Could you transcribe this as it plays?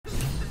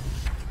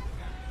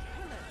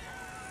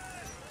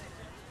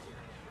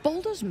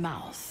Baldur's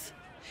mouth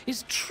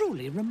is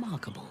truly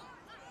remarkable.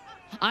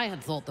 I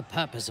had thought the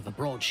purpose of a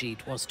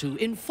broadsheet was to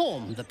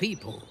inform the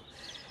people,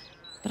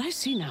 but I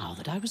see now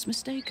that I was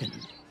mistaken.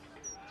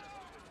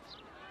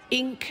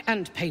 Ink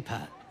and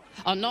paper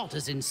are not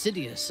as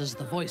insidious as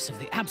the voice of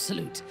the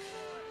Absolute,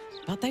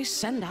 but they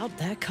send out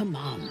their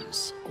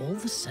commands all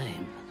the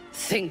same.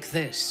 Think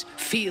this,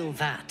 feel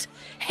that,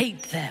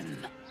 hate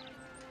them.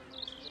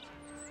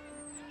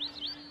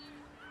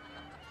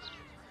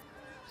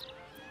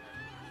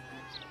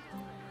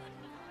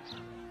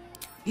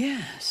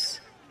 Yes.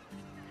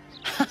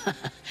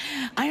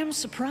 I am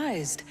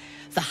surprised.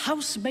 The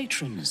house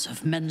matrons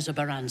of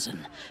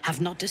Menzoberranzan have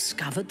not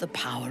discovered the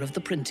power of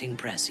the printing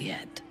press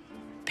yet.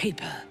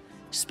 Paper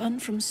spun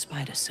from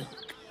spider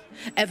silk,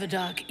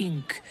 everdark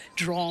ink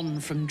drawn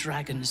from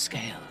dragon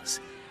scales,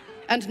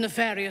 and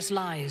nefarious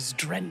lies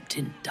dreamt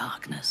in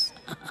darkness.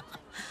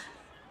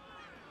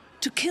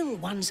 To kill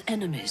one's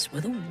enemies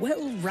with a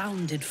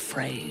well-rounded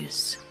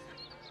phrase.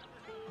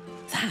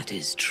 That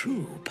is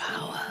true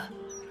power.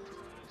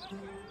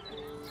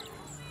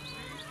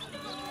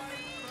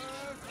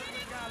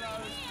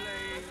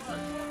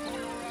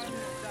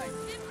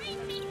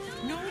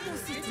 Noble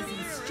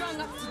citizens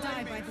strung up to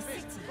die by the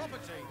city.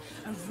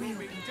 A real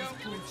people's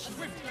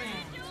bullshit.